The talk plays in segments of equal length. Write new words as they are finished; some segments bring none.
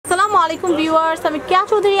আলাইকুম ভিউয়ার্স, আমি কেয়া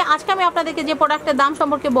চৌধুরী। আজকে আমি আপনাদেরকে যে প্রোডাক্টের দাম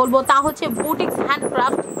সম্পর্কে বলবো তা হচ্ছে বুটিক্স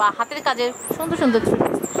হ্যান্ডক্রাফট বা হাতের কাজের সুন্দর সুন্দর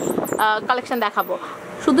কালেকশন দেখাবো।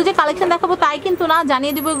 শুধু যে কালেকশন দেখাবো তাই কিন্তু না,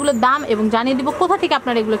 জানিয়ে দিব এগুলোর দাম এবং জানিয়ে দিব কোথা থেকে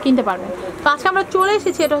আপনারা এগুলো কিনতে পারবেন। তো আজকে আমরা চলে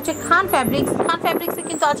এসেছি, এটা হচ্ছে খান ফ্যাব্রিক্স। খান ফ্যাব্রিক্সে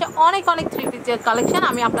কিন্তু আছে অনেক অনেক থ্রি পিসের কালেকশন।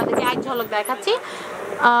 আমি আপনাদেরকে এক ঝলক দেখাচ্ছি।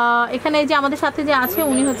 এখানে যে আমাদের সাথে যে আছে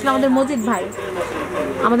উনি হচ্ছেন আমাদের মজিদ ভাই।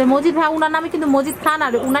 আমাদের মজিদ ভাই, উনার নামে কিন্তু মজিদ খান,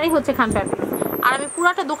 আর উনারই হচ্ছে খান ফ্যাব্রিক্স। আর আমি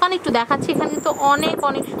পুরাটা দোকান একটু দেখাচ্ছি। এখানে কিন্তু অনেক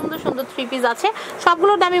অনেক সুন্দর সুন্দর থ্রি পিস আছে।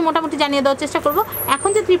 সবগুলোর দাম আমি মোটামুটি জানিয়ে দেওয়ার চেষ্টা করব। এখন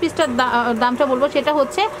যে থ্রি পিসটার দামটা বলবো সেটা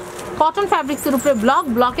হচ্ছে কটন ফ্যাব্রিক্সের উপরে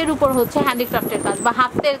ব্লকের উপর হচ্ছে হ্যান্ডিক্রাফটের কাজ বা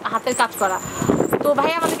হাতের কাজ করা। তো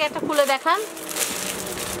ভাই আমাদেরকে একটা খুলে দেখান,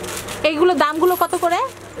 এইগুলো দামগুলো কত করে?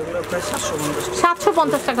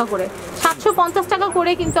 750 টাকা করে। 750 টাকা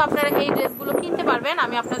করে কিন্তু আপনারা এই ড্রেসগুলো কিনতে পারবেন।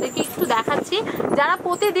 আমি আপনাদেরকে একটু দেখাচ্ছি। যারা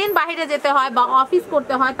প্রতিদিন বাইরে যেতে হয় বা অফিস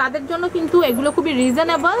করতে হয় তাদের জন্য কিন্তু এগুলো খুবই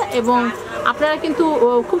রিজনেবল এবং আপনারা কিন্তু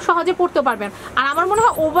খুব সহজে পরতে পারবেন। আর আমার মনে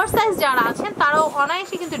হয় ওভার সাইজ যারা আছেন তারাও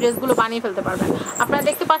অনায়াসে কিন্তু ড্রেসগুলো বানিয়ে ফেলতে পারবেন। আপনারা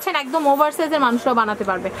দেখতে পাচ্ছেন একদম ওভার সাইজের মানুষরাও বানাতে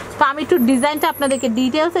পারবে। তো আমি একটু ডিজাইনটা আপনাদেরকে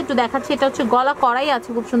ডিটেলস একটু দেখাচ্ছি। এটা হচ্ছে গলা করাই আছে,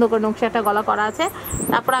 খুব সুন্দর করে নকশাটা গলা করা আছে।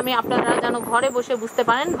 তারপর আমি আপনারা যেন ঘরে বসে বুঝতে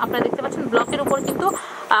পারেন, আপনারা দেখতে পাচ্ছেন ব্লকের উপর কিন্তু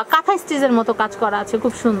কাঁথা স্টিচের মতো কাজ করা আছে,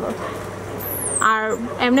 খুব সুন্দর। আর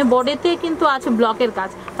এমনি বডিতে কিন্তু আছে ব্লকের কাজ।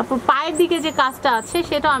 তারপর পায়ের দিকে যে কাজটা আছে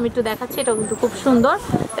সেটাও আমি একটু দেখাচ্ছি, এটাও কিন্তু খুব সুন্দর।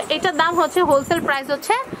 তো এটার দাম হচ্ছে হোলসেল প্রাইস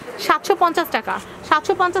হচ্ছে 750 টাকা।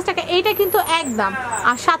 750 টাকা এইটা কিন্তু একদম।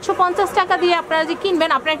 আর 750 টাকা দিয়ে আপনারা যে কিনবেন,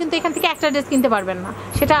 আপনারা কিন্তু এখান থেকে একটা ড্রেস কিনতে পারবেন না,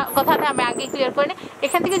 সেটা কথাটা আমি আগে ক্লিয়ার করে নিই।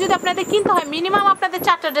 এখান থেকে যদি আপনাদের কিনতে হয় মিনিমাম আপনাদের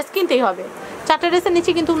 4টা ড্রেস কিনতেই হবে। 4টা ড্রেসের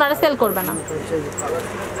নিচে কিন্তু ওনারা সেল করবে না।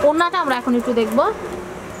 ওড়নাটা আমরা এখন একটু দেখবো।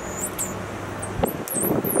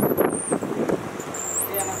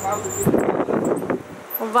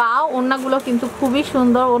 ওয়াও, ওড়নাগুলো কিন্তু খুবই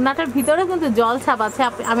সুন্দর। ওড়নাটার ভিতরে কিন্তু জল ছাপ আছে।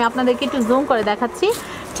 আমি আপনাদেরকে একটু জুম করে দেখাচ্ছি।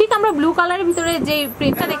 ঠিক আমরা ব্লু কালারের ভিতরে যে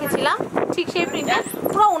প্রিন্টটা দেখেছিলাম ঠিক সেই প্রিন্টটা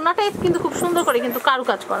পুরো ওড়নাটাই কিন্তু খুব সুন্দর করে কিন্তু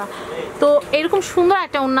কারুকাজ করা। তো এরকম সুন্দর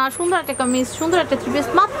একটা ওড়না, সুন্দর একটা কামিজ, সুন্দর একটা থ্রি পিস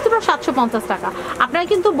মাত্র 750 টাকা। আপনারা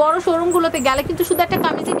কিন্তু বড় শোরুমগুলোতে গেলে কিন্তু শুধু একটা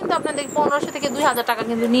কামিজে কিন্তু আপনাদের 1500 থেকে 2000 টাকা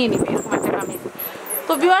কিন্তু নিয়ে নেবে এরকম একটা কামিজ।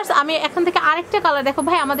 তো ভিউয়ার্স, আমি এখান থেকে আরেকটা কালার দেখো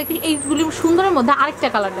ভাই, আমাদেরকে এইগুলি সুন্দরের মধ্যে আরেকটা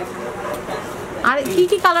কালার দেখো। আর কি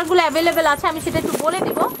কি কালারগুলো অ্যাভেলেবেল আছে আমি সেটা একটু বলে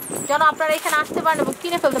দিব, যেন আপনারা এখানে আসতে পারেন এবং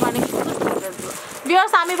কিনে ফেলতে পারেন সুন্দর সুন্দর ড্রেসগুলো।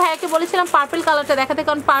 ভিউয়ার্স, আমি ভাইয়াকে বলেছিলাম পার্পল কালারটা দেখাতে,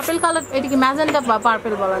 কারণ পার্পল কালার এটিকে ম্যাজেন্টা বা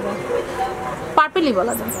পার্পল বলা যায়, পার্পলই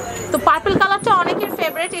বলা যায়। তো পার্পল কালারটা অনেকের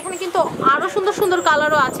ফেভারিট। এখানে কিন্তু আরও সুন্দর সুন্দর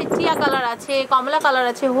কালারও আছে। টিয়া কালার আছে, কমলা কালার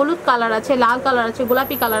আছে, হলুদ কালার আছে, লাল কালার আছে,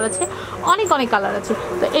 গোলাপি কালার আছে, অনেক অনেক কালার আছে।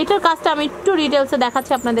 তো এইটার কাজটা আমি একটু ডিটেলসে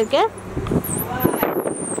দেখাচ্ছি আপনাদেরকে।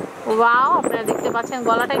 ওয়াও, আপনারা দেখতে পাচ্ছেন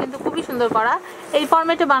গলাটা কিন্তু খুবই সুন্দর করা। এই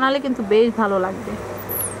ফরম্যাটে বানালে কিন্তু বেশ ভালো লাগবে।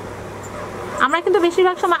 আমরা কিন্তু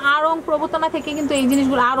বেশিরভাগ সময় আড়ং প্রবর্তনা থেকে কিন্তু এই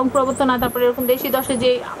জিনিসগুলো, আড়ং প্রবর্তনা, তারপরে এরকম দেশি দশে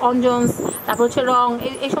যে অঞ্জন্স, তারপর হচ্ছে রং,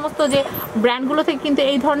 এই সমস্ত যে ব্র্যান্ডগুলো থেকে কিন্তু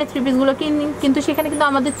এই ধরনের থ্রি পিসগুলো কিন্তু সেখানে কিন্তু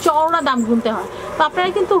আমাদের চওড়া দাম গুনতে হয়। তো আপনারা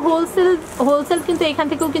কিন্তু হোলসেল কিন্তু এখান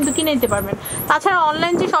থেকেও কিন্তু কিনে নিতে পারবেন। তাছাড়া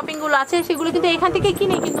অনলাইন যে শপিংগুলো আছে সেগুলো কিন্তু এখান থেকে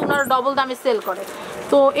কিনে কিন্তু ওনারা ডবল দামে সেল করে।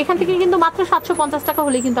 তো এখান থেকে কিন্তু মাত্র 750 টাকা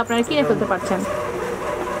হলে কিন্তু আপনারা কিনে ফেলতে পারছেন।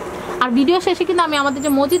 আর ভিডিও শেষে কিন্তু আমি আমাদের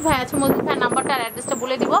যে মজিদ ভাই আছে, মজিদ ভাইয়ের নাম্বারটা আর অ্যাড্রেসটা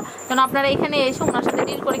বলে দিব, যেন আপনারা এখানে এসে ওনার সাথে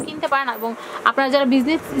ডিল করে কিনতে পারেন এবং আপনারা যারা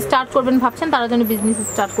বিজনেস স্টার্ট করবেন ভাবছেন তারা যেন বিজনেস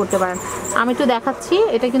স্টার্ট করতে পারেন। আমি একটু দেখাচ্ছি।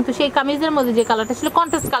 এটা কিন্তু সেই কামিজের মধ্যে যে কালারটা ছিল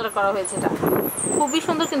কন্ট্রাস্ট কালার করা হয়েছে, এটা খুবই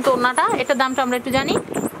সুন্দর কিন্তু ওড়নাটা। এটার দামটা আমরা একটু জানি,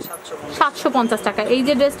 750 টাকা। এই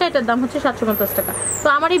যে ড্রেসটা এটার দাম হচ্ছে 750 টাকা। তো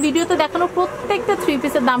আমার এই ভিডিওতে দেখানো প্রত্যেকটা থ্রি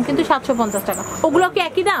পিসের দাম কিন্তু 750 টাকা। ওগুলো কি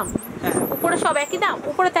একই দাম? উপরে সব একই দাম?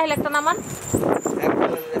 উপরে তাহলে একটা নামান,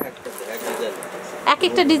 এক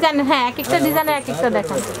একটা ডিজাইন, হ্যাঁ এক একটা ডিজাইনের এক একটা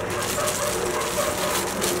দেখান।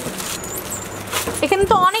 এখানে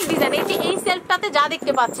তো অনেক ডিজাইন। এই যে এই সেলফটাতে যা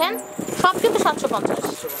দেখতে পাচ্ছেন সব কিন্তু 750,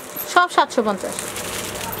 সব 750।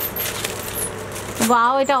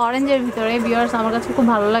 ওয়াও, এটা অরেঞ্জের ভিতরে। ভিউয়ার্স, আমার কাছে খুব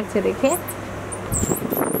ভালো লাগছে দেখে,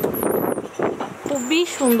 খুবই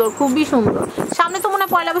সুন্দর, খুবই সুন্দর। সামনে তো মনে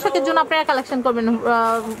হয় পয়লা বৈশাখের জন্য আপনারা কালেকশন করবেন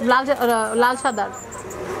লাল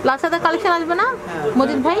সাদার কালেকশন আসবে না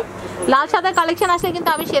মজিদ ভাই? লাল সাদার কালেকশন আসলে কিন্তু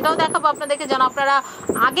আমি সেটাও দেখাবো আপনাদেরকে, যেন আপনারা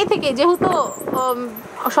আগে থেকে, যেহেতু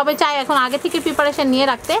সবাই চায় এখন আগে থেকে প্রিপারেশন নিয়ে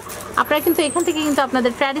রাখতে, আপনারা কিন্তু এখান থেকে কিন্তু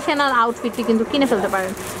আপনাদের ট্র্যাডিশনাল আউটফিটটি কিন্তু কিনে ফেলতে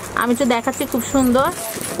পারেন। আমি তো দেখাচ্ছি, খুব সুন্দর।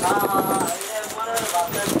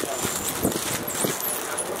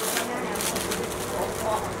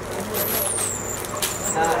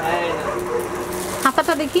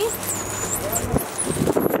 হাতাটা দেখি,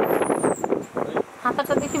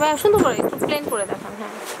 হাতাটা দেখি ভাই, সুন্দর করে একটু প্লেন করে দেখান।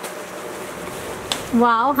 হ্যাঁ,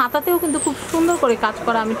 ওয়াও, হাতাতেও কিন্তু খুব সুন্দর করে কাজ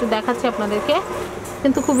করা। আমি একটু দেখাচ্ছি আপনাদেরকে।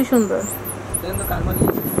 কিন্তু খুবই সুন্দর।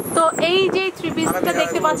 তো এই যে থ্রি পিসটা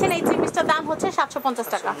দেখতে পাচ্ছেন, এই থ্রি পিসটার দাম হচ্ছে 750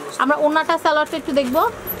 টাকা। আমরা ওন্নাটা সালোয়ারটা একটু দেখবো।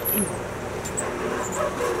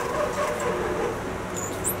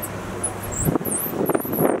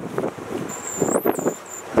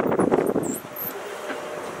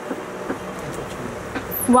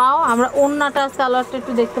 ওয়াও, আমরা ওন্নাটা সালোয়ারটা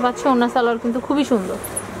একটু দেখতে পাচ্ছি। ওন্না সালোয়ার কিন্তু খুবই সুন্দর।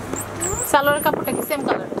 সালোয়ারের কাপড়টা কি সেম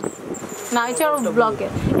কালার না? এছাড়াও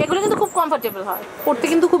ব্লকের, এগুলো কিন্তু খুব কমফোর্টেবল হয়, পরতে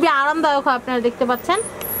কিন্তু খুবই আরামদায়ক হয়, আপনারা দেখতে পাচ্ছেন।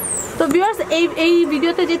 তো ভিউয়ার্স, এই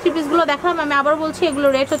ভিডিওতে যে থ্রি পিসগুলো দেখালাম, আমি আবার বলছি এগুলো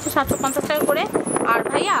রেট হচ্ছে 750 টাকা করে। আর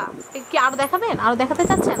ভাইয়া কি আরো দেখাবেন? আরো দেখাতে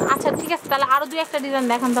চাচ্ছেন? আচ্ছা ঠিক আছে, তাহলে আরো 2-1টা ডিজাইন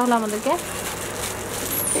দেখান তাহলে আমাদেরকে।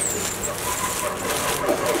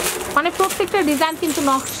 মানে প্রত্যেকটা ডিজাইন কিন্তু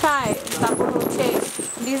নকশায়, তারপর হচ্ছে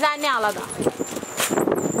ডিজাইনে আলাদা।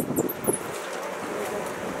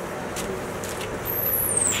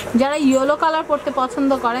 যারা ইয়েলো কালার পরতে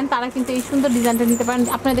পছন্দ করেন তারা কিন্তু এই সুন্দর ডিজাইনটা নিতে পারেন।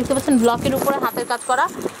 আপনারা দেখতে পাচ্ছেন ব্লকের উপরে হাতের কাজ করা।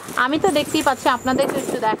 আমি তো দেখতেই পাচ্ছি, আপনাদেরকে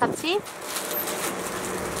একটু দেখাচ্ছি।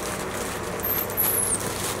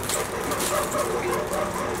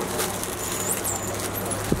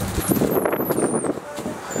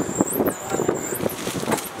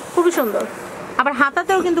 খুবই সুন্দর। আবার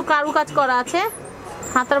হাতাতেও কিন্তু কারুকাজ করা আছে,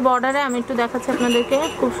 হাতার বর্ডারে আমি একটু দেখাচ্ছি আপনাদেরকে,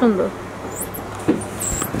 খুব সুন্দর।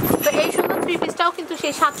 তো এই সুন্দর থ্রি পিসটাও কিন্তু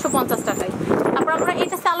সেই 750 টাকায়। তারপর আমরা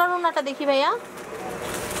এটা সালোয়ার ওন্নাটা দেখি ভাইয়া।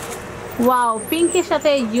 ওয়াও, পিঙ্কের সাথে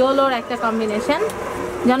ইয়েলোর একটা কম্বিনেশন,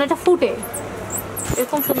 যেন এটা ফুটে,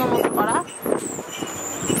 এরকম সুন্দর মতো করা।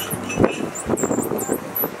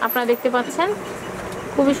 আপনারা দেখতে পাচ্ছেন,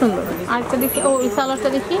 খুবই সুন্দর। আরেকটা দেখি, ও এই সালোয়ারটা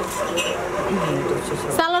দেখি।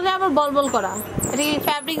 সালোয়ারে আবার বল বল করা, এটা কি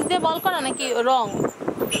ফ্যাব্রিক্স দিয়ে বল করা নাকি রং?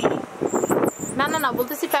 না না না,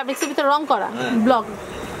 বলতেছি ফ্যাব্রিক্সের ভিতরে রং করা, ব্লক।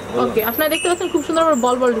 ওকে, আপনারা দেখতে পাচ্ছেন খুব সুন্দর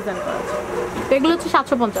বল বল ডিজাইন করা আছে। তো এগুলো হচ্ছে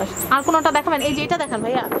 750। আর কোনোটা দেখাবেন? এই যে এটা দেখান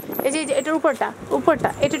ভাইয়া, এই যে এটার উপরটা,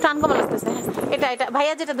 এটা টান কমা লাগতেছে। হ্যাঁ, এটা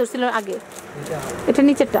ভাইয়া যেটা ধরছিল আগে, এটা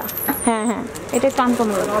নিচেরটা। হ্যাঁ হ্যাঁ, এটা টান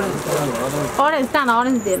কমা লাগছে। অরেঞ্জ, না না,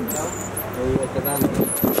 অরেঞ্জ দেন।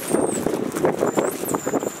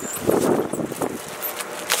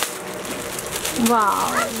 ওয়াও,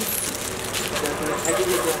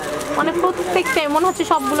 মানে প্রত্যেকটাই মনে হচ্ছে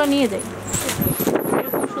সবগুলো নিয়ে যাই,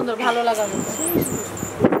 এরকম সুন্দর, ভালো লাগার মতো।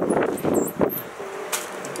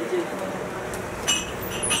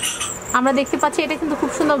 আমরা দেখতে পাচ্ছি এটা কিন্তু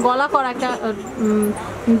খুব সুন্দর গলা করা, একটা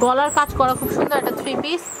গলার কাজ করা, খুব সুন্দর একটা থ্রি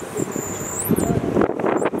পিস।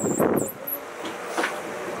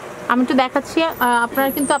 আমি একটু দেখাচ্ছি। আপনারা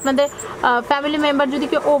কিন্তু আপনাদের ফ্যামিলি মেম্বার যদি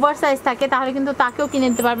কেউ ওভার সাইজ থাকে তাহলে কিন্তু তাকেও কিনে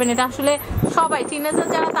নিতে পারবেন। এটা আসলে সবাই, টিনেজার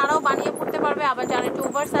যারা তারাও বানিয়ে পড়তে পারবে, আবার যারা একটু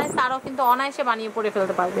ওভার সাইজ তারাও কিন্তু অনায়াসে বানিয়ে পড়ে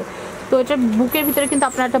ফেলতে পারবে। তো এটার বুকের ভিতরে কিন্তু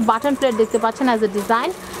আপনারা একটা বাটন প্লেট দেখতে পাচ্ছেন অ্যাজ এ ডিজাইন,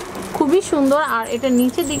 খুবই সুন্দর। আর এটা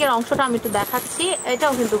নিচের দিকের অংশটা আমি একটু দেখাচ্ছি,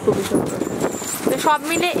 এটাও কিন্তু খুবই সুন্দর। তো সব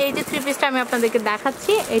মিলে এই যে থ্রি পিসটা আমি আপনাদেরকে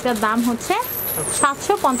দেখাচ্ছি, এটার দাম হচ্ছে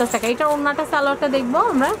 750 টাকা। এটার ওন্নাটা সালোয়ারটা দেখবো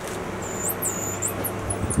আমরা।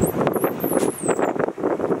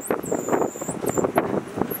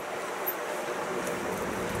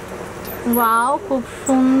 ওয়াও, খুব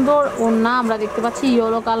সুন্দর ওন্না। আমরা দেখতে পাচ্ছি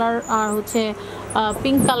ইয়েলো কালার আর হচ্ছে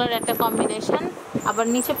পিঙ্ক কালার একটা কম্বিনেশন, আবার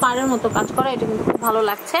নিচে পাড়ের মতো কাজ করা, এটা কিন্তু খুব ভালো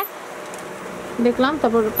লাগছে দেখলাম।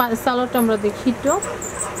 তারপর সালোয়ারটা আমরা দেখি একটু,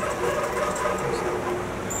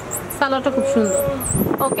 সালোয়ারটা খুব সুন্দর।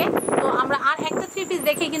 ওকে, তো আমরা আর একটা থ্রি পিস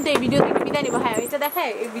দেখে কিন্তু এই ভিডিও থেকে বিদায় নিব। হ্যাঁ, এটা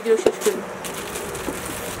দেখায় এই ভিডিও শেষ করি।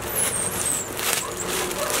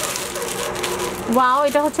 ওয়াও,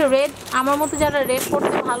 এটা হচ্ছে রেড। আমার মতো যারা রেড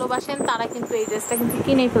পরতে ভালোবাসেন তারা কিন্তু এই ড্রেসটা কিন্তু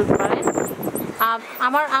কিনেই ফেলতে পারেন।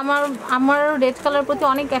 আমার রেড কালার প্রতি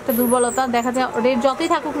অনেক একটা দুর্বলতা, দেখা যায় রেড যতই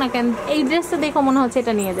থাকুক না কেন এই ড্রেসটা দেখো মনে হচ্ছে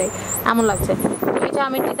এটা নিয়ে যায়, এমন লাগছে। তো এটা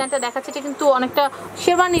আমি ডিজাইনটা দেখাচ্ছি, এটা কিন্তু অনেকটা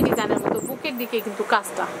শেরওয়ানি ডিজাইনের মতো, বুকের দিকে কিন্তু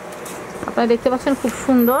কাজটা আপনারা দেখতে পাচ্ছেন, খুব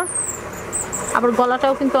সুন্দর। আবার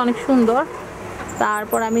গলাটাও কিন্তু অনেক সুন্দর।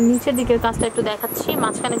 তারপর আমি নিচের দিকের কাজটা একটু দেখাচ্ছি,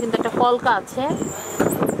 মাঝখানে কিন্তু একটা কলকা আছে,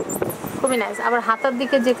 খুবই নাইস। আবার হাতার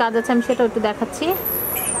দিকে যে কাজ আছে আমি সেটাও একটু দেখাচ্ছি।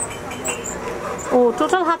 ও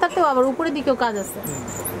টোটাল হাতাতেও আবার উপরের দিকেও কাজ আছে।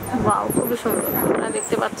 ওয়াও, খুবই সুন্দর, আপনারা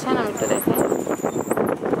দেখতে পাচ্ছেন। আমি একটু দেখাই।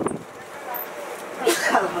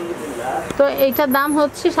 তো এইটার দাম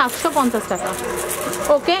হচ্ছে 750 টাকা।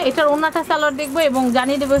 ওকে, এটার ওন্নাটা সালোয়ার দেখবো এবং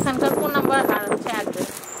জানিয়ে দেবো এখানকার ফোন নাম্বার আর হচ্ছে অ্যাড্রেস।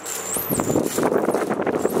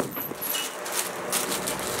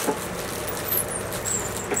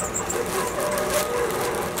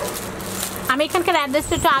 আমি এখানকার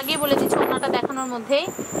অ্যাড্রেসটা একটু আগে বলে দিচ্ছি ওন্নাটা দেখানোর মধ্যেই।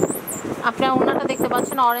 আপনারা ওন্নাটা দেখতে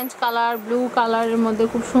পাচ্ছেন অরেঞ্জ কালার, ব্লু কালারের মধ্যে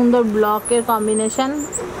খুব সুন্দর ব্লকের কম্বিনেশন,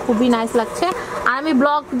 খুবই নাইস লাগছে। আর আমি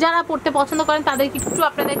ব্লক যারা পড়তে পছন্দ করেন তাদেরকে একটু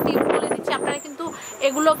আপনাদের টিপ বলে দিচ্ছি, আপনারা কিন্তু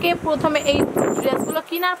এগুলোকে প্রথমে এই ড্রেসগুলো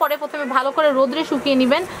কেনার পরে প্রথমে ভালো করে রোদ্রে শুকিয়ে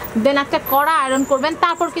নেবেন, দেন একটা কড়া আয়রন করবেন,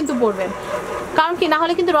 তারপর কিন্তু পরবেন। কারণ কি, না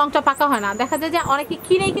হলে কিন্তু রংটা পাকা হয় না। দেখা যায় যে অনেকে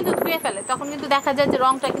কিনেই কিন্তু ধুয়ে ফেলে, তখন কিন্তু দেখা যায় যে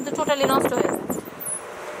রংটা কিন্তু টোটালি নষ্ট হয়ে যায়।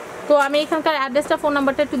 তো আমি এখানকার অ্যাড্রেসটা, ফোন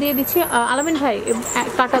নাম্বারটা একটু দিয়ে দিচ্ছি। আলামিন ভাই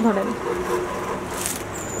কাটা ধরেন।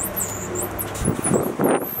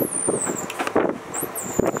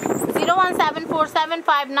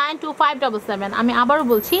 01747592577। আমি আবারও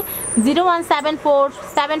বলছি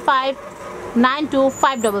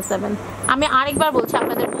 01747592577। আমি আরেকবার বলছি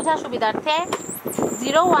আপনাদের বোঝার সুবিধার্থে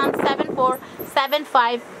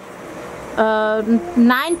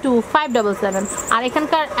 01747592577। আর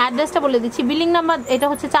এখানকার অ্যাড্রেসটা বলে দিচ্ছি, বিল্ডিং নাম্বার, এটা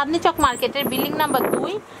হচ্ছে চাঁদনি চক মার্কেটের বিল্ডিং নাম্বার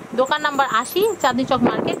 2, দোকান নাম্বার 80, চাঁদনি চক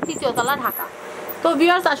মার্কেট, 3য় তলা, ঢাকা। তো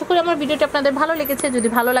ভিউয়ার্স, আশা করি আমার ভিডিওটি আপনাদের ভালো লেগেছে। যদি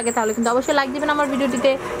ভালো লাগে তাহলে কিন্তু অবশ্যই লাইক দিবেন আমার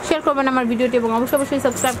ভিডিওটিতে, শেয়ার করবেন আমার ভিডিওটি, এবং অবশ্যই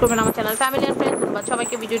সাবস্ক্রাইব করবেন আমার চ্যানেল। ফ্যামিলি অ্যান্ড ফ্রেন্ডস, ধন্যবাদ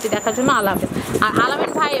সবাইকে ভিডিওটি দেখার জন্য। আল্লাহ হাফেজ। আর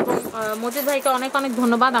আলামিন ভাই এবং মজিদ ভাইকে অনেক অনেক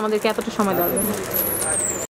ধন্যবাদ আমাদেরকে এতটা সময় দেওয়ার জন্য।